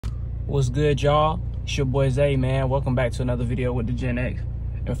What's good, y'all? It's your boy Zay, man. Welcome back to another video with the Gen.X.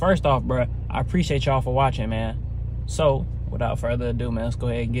 And first off, bro, I appreciate y'all for watching, man. So, without further ado, man, let's go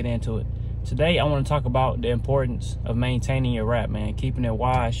ahead and get into it. Today, I want to talk about the importance of maintaining your wrap, man. Keeping it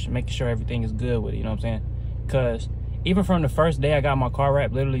washed, making sure everything is good with it, you know what I'm saying? Because even from the first day I got my car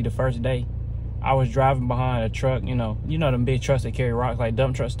wrapped, literally the first day, I was driving behind a truck, you know them big trucks that carry rocks, like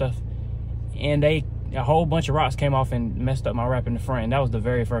dump truck stuff. And a whole bunch of rocks came off and messed up my wrap in the front. And that was the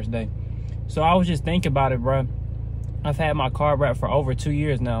very first day. So I was just thinking about it, bro. I've had my car wrapped for over 2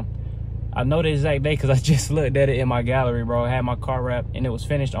 years now. I know the exact day because I just looked at it in my gallery, bro. I had my car wrapped and it was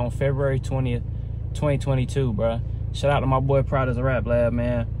finished on February 20th, 2022, bro. Shout out to my boy Proud as a Rap Lab,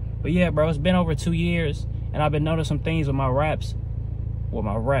 man. But yeah, bro, it's been over 2 years and I've been noticing some things with my wraps. With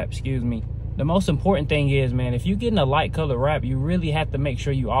my wrap, excuse me. The most important thing is, man, if you're getting a light color wrap, you really have to make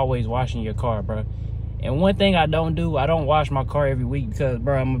sure you always washing your car, bro. And one thing I don't do, I don't wash my car every week because,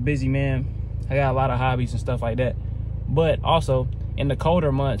 bro, I'm a busy man. I got a lot of hobbies and stuff like that. But also, in the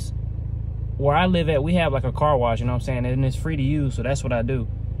colder months, where I live at, we have like a car wash, you know what I'm saying? And it's free to use, so that's what I do.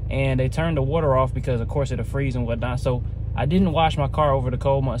 And they turn the water off because, of course, it'll freeze and whatnot. So I didn't wash my car over the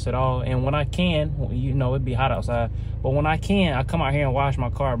cold months at all. And when I can, you know, it'd be hot outside. But when I can, I come out here and wash my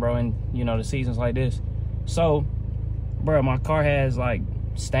car, bro, and, you know, the seasons like this. So, bro, my car has, like,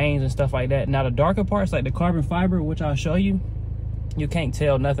 stains and stuff like that. Now, the darker parts, like the carbon fiber, which I'll show you, you can't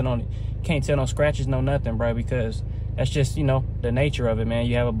tell nothing on it. Can't tell no scratches, no nothing, bro, because that's just, you know, the nature of it, man.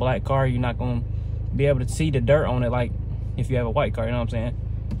 You have a black car, you're not going to be able to see the dirt on it like if you have a white car, you know what I'm saying?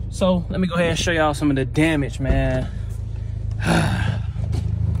 So let me go ahead and show y'all some of the damage, man.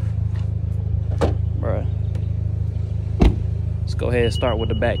 Bro, let's go ahead and start with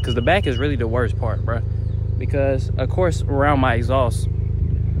the back, because the back is really the worst part, bro, because of course around my exhaust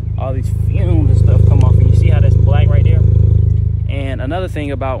all these fumes and stuff come off, and you see how that's black right there. And another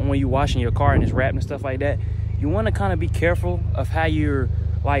thing about when you're washing your car and it's wrapped and stuff like that, you want to kind of be careful of how you're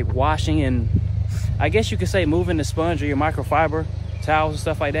like washing and, I guess you could say, moving the sponge or your microfiber towels and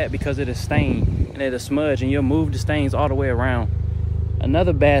stuff like that, because it'll stain and it'll smudge and you'll move the stains all the way around.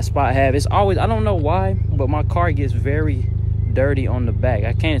 Another bad spot I have is always, I don't know why, but my car gets very dirty on the back.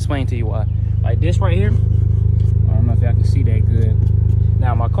 I can't explain to you why. Like this right here, I don't know if y'all can see that good.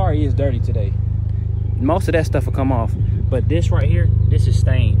 Now my car is dirty today. Most of that stuff will come off. But this right here, this is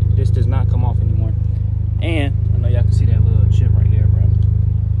stained. This does not come off anymore. And I know y'all can see that little chip right there, bro.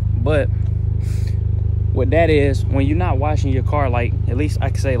 But what that is, when you're not washing your car, like, at least I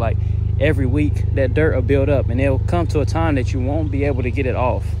can say like every week, that dirt will build up and it'll come to a time that you won't be able to get it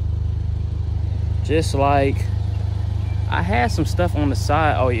off. Just like I had some stuff on the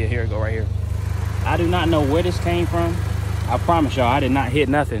side. Oh yeah, here we go, right here. I do not know where this came from. I promise y'all, I did not hit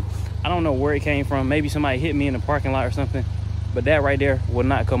nothing. I don't know where it came from. Maybe somebody hit me in the parking lot or something, but that right there will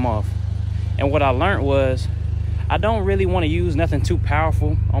not come off. And what I learned was, I don't really want to use nothing too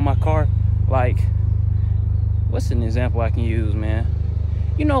powerful on my car. Like, what's an example I can use, man?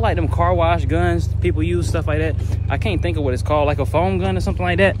 You know, like them car wash guns people use, stuff like that. I can't think of what it's called, like a foam gun or something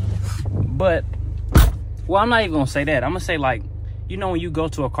like that. But, well, I'm not even gonna say that. I'm gonna say, like, you know, when you go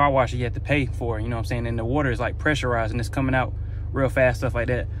to a car wash, you have to pay for it, you know what I'm saying? And the water is like pressurized and it's coming out real fast, stuff like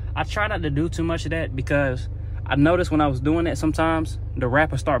that. I try not to do too much of that, because I noticed when I was doing that, sometimes the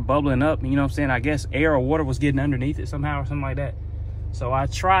wrap would start bubbling up, you know what I'm saying? I guess air or water was getting underneath it somehow or something like that. So I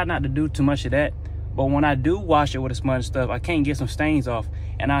try not to do too much of that. But when I do wash it with a sponge and stuff, I can't get some stains off,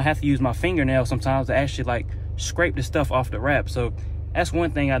 and I have to use my fingernail sometimes to actually like scrape the stuff off the wrap. So that's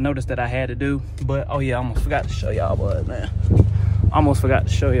one thing I noticed that I had to do. But oh yeah, I almost forgot to show y'all, bud, man. Almost forgot to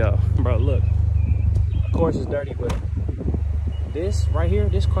show y'all, bro. Look, of course it's dirty, but this right here,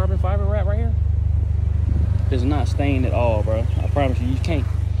 this carbon fiber wrap right here, is not stained at all, bro. I promise you,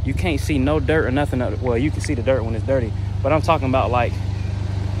 you can't see no dirt or nothing. Well, you can see the dirt when it's dirty, but I'm talking about like,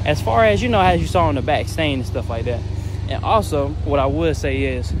 as far as, you know, as you saw on the back, stain and stuff like that. And also, what I would say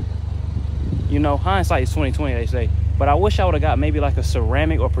is, you know, hindsight is 20/20, they say, but I wish I would have got maybe like a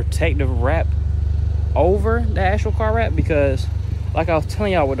ceramic or protective wrap over the actual car wrap, because like I was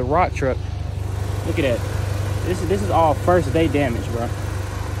telling y'all with the rock truck, look at that. This is all first day damage, bro.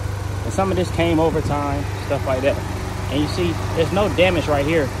 And some of this came over time, stuff like that. And you see, there's no damage right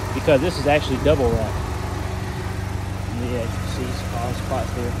here because this is actually double wrap. Yeah, you see all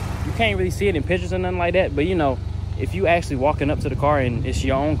spots there. You can't really see it in pictures or nothing like that, but you know, if you actually walking up to the car and it's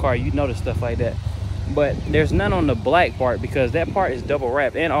your own car, you notice stuff like that. But there's none on the black part, because that part is double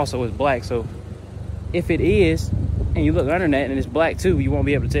wrapped and also is black. So if it is, and you look under that and it's black too, you won't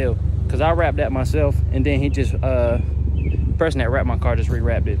be able to tell. Because I wrapped that myself, and then he just, the person that wrapped my car just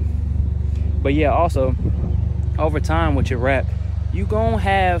rewrapped it. But yeah, also, over time with your wrap, you gonna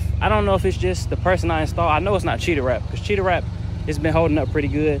have, I don't know if it's just the person I installed. I know it's not cheetah wrap, because cheetah wrap has been holding up pretty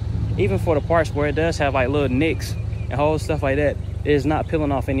good. Even for the parts where it does have like little nicks and whole stuff like that, it is not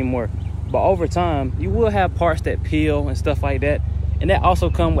peeling off anymore. But over time, you will have parts that peel and stuff like that. And that also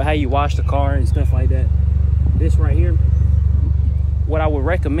comes with how you wash the car and stuff like that. This right here, what I would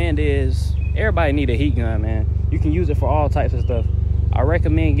recommend is, everybody need a heat gun, man. You can use it for all types of stuff. I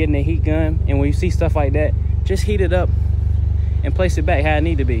recommend getting a heat gun, and when you see stuff like that, just heat it up and place it back how it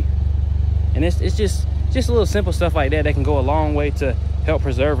need to be. And it's just a little simple stuff like that that can go a long way to help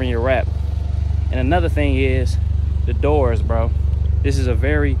preserving your wrap. And another thing is the doors, bro.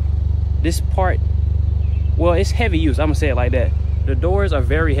 This part, well, it's heavy use. I'm gonna say it like that. The doors are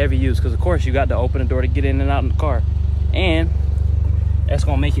very heavy use, because of course you got to open the door to get in and out in the car, and that's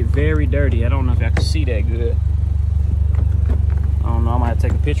gonna make it very dirty. I don't know if I can see that good. I don't know, I might have to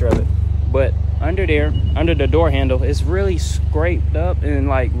take a picture of it. But under there, under the door handle, it's really scraped up and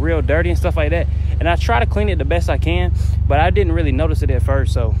like real dirty and stuff like that. And I try to clean it the best I can, but I didn't really notice it at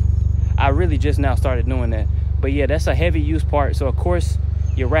first, so I really just now started doing that. But yeah, that's a heavy use part, so of course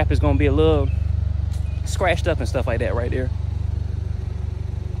your wrap is gonna be a little scratched up and stuff like that right there.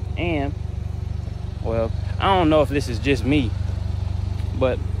 And well, I don't know if this is just me,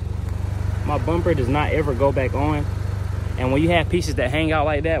 but my bumper does not ever go back on. And when you have pieces that hang out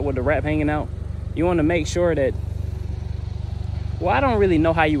like that with the wrap hanging out, you want to make sure that, well, I don't really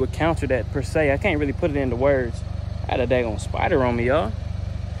know how you would counter that per se. I can't really put it into words. I had a daggone spider on me, y'all.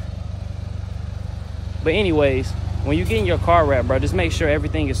 But anyways, when you get in your car wrap, bro, just make sure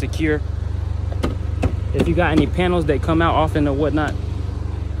everything is secure. If you got any panels that come out often or whatnot,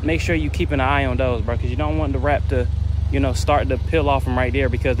 make sure you keep an eye on those, bro, because you don't want the wrap to, you know, start to peel off from right there,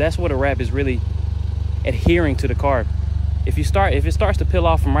 because that's where the wrap is really adhering to the car. If it starts to peel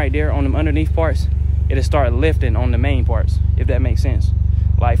off from right there on them underneath parts, it'll start lifting on the main parts, if that makes sense.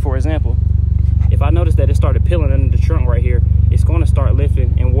 Like, for example, if I notice that it started peeling under the trunk right here, it's going to start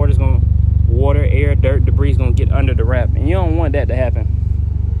lifting, and water, air, dirt, debris is going to get under the wrap, and you don't want that to happen.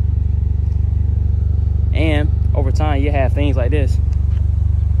 And over time, you have things like this.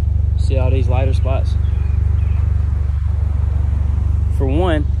 See all these lighter spots? For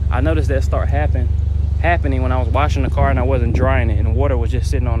one, I noticed that start happening when I was washing the car and I wasn't drying it, and the water was just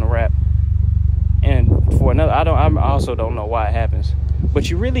sitting on the wrap. And for another, I also don't know why it happens, but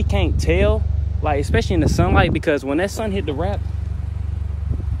you really can't tell, like, especially in the sunlight, because when that sun hit the wrap,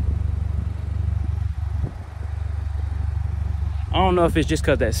 I don't know if it's just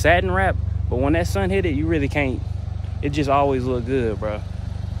because that satin wrap, but when that sun hit it, you really can't, it just always look good, bro.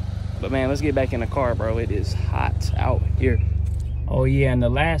 But man, let's get back in the car, bro. It is hot out here. Oh yeah, and the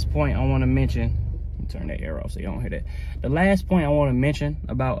last point I want to mention, turn that air off so you don't hear that. The last point I want to mention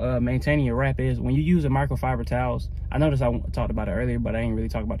about maintaining your wrap is, when you use a microfiber towels, I noticed I talked about it earlier, but I didn't really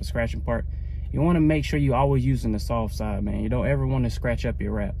talk about the scratching part. You want to make sure you always using the soft side, man. You don't ever want to scratch up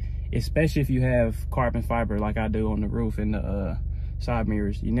your wrap, especially if you have carbon fiber like I do on the roof and the side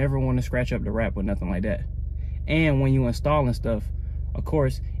mirrors. You never want to scratch up the wrap with nothing like that. And when you installing stuff, of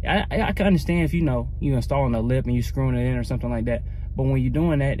course, I can understand if you installing a lip and you screwing it in or something like that. But when you're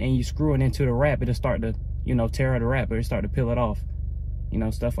doing that and you screw it into the wrap, it'll start to, tear the wrap, or it'll start to peel it off,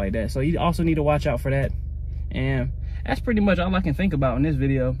 stuff like that. So you also need to watch out for that. And that's pretty much all I can think about in this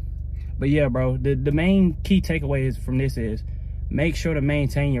video. But yeah, bro, the main key takeaways from this is, make sure to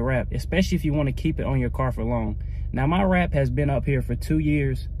maintain your wrap, especially if you want to keep it on your car for long. Now, my wrap has been up here for 2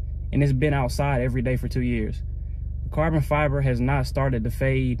 years, and it's been outside every day for 2 years. The carbon fiber has not started to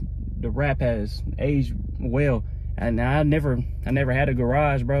fade. The wrap has aged well. And I never had a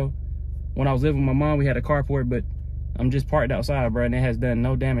garage, bro. When I was living with my mom, we had a carport, but I'm just parked outside, bro, and it has done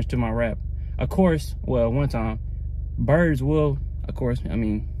no damage to my wrap. Of course, well, one time, birds will, of course, I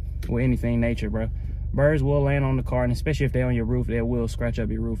mean, with anything nature, bro, birds will land on the car, and especially if they're on your roof, they will scratch up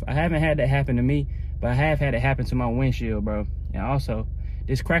your roof. I haven't had that happen to me, but I have had it happen to my windshield, bro. And also,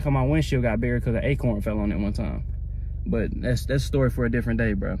 this crack on my windshield got bigger because an acorn fell on it one time. But that's a story for a different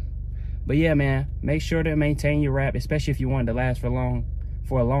day, bro. But yeah, man, make sure to maintain your wrap, especially if you want it to last for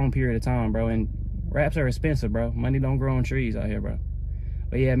a long period of time, bro. And wraps are expensive, bro. Money don't grow on trees out here, bro.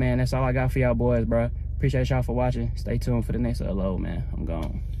 But yeah, man, that's all I got for y'all boys, bro. Appreciate y'all for watching. Stay tuned for the next upload, man. I'm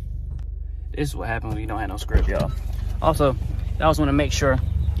gone. This is what happens when you don't have no script, y'all. Also, I always want to make sure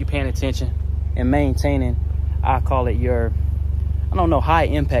you're paying attention and maintaining, I call it your, I don't know, high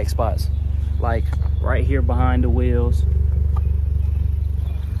impact spots. Like right here behind the wheels.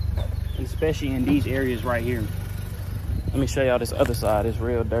 Especially in these areas right here. Let me show y'all this other side. It's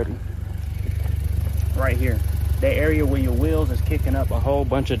real dirty. Right here. That area where your wheels is kicking up a whole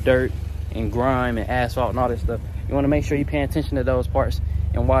bunch of dirt and grime and asphalt and all this stuff. You want to make sure you're paying attention to those parts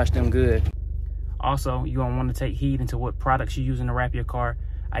and wash them good. Also, you don't want to take heed into what products you're using to wrap your car.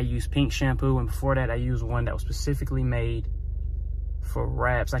 I use pink shampoo, and before that I used one that was specifically made for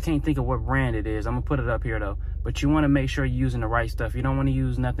wraps. I can't think of what brand it is. I'm gonna put it up here though. But you want to make sure you're using the right stuff. You don't want to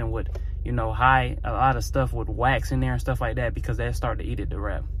use nothing with, you know, a lot of stuff with wax in there and stuff like that, because that start to eat at the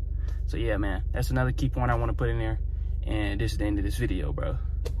wrap. So yeah, man, that's another key point I want to put in there. And this is the end of this video, bro.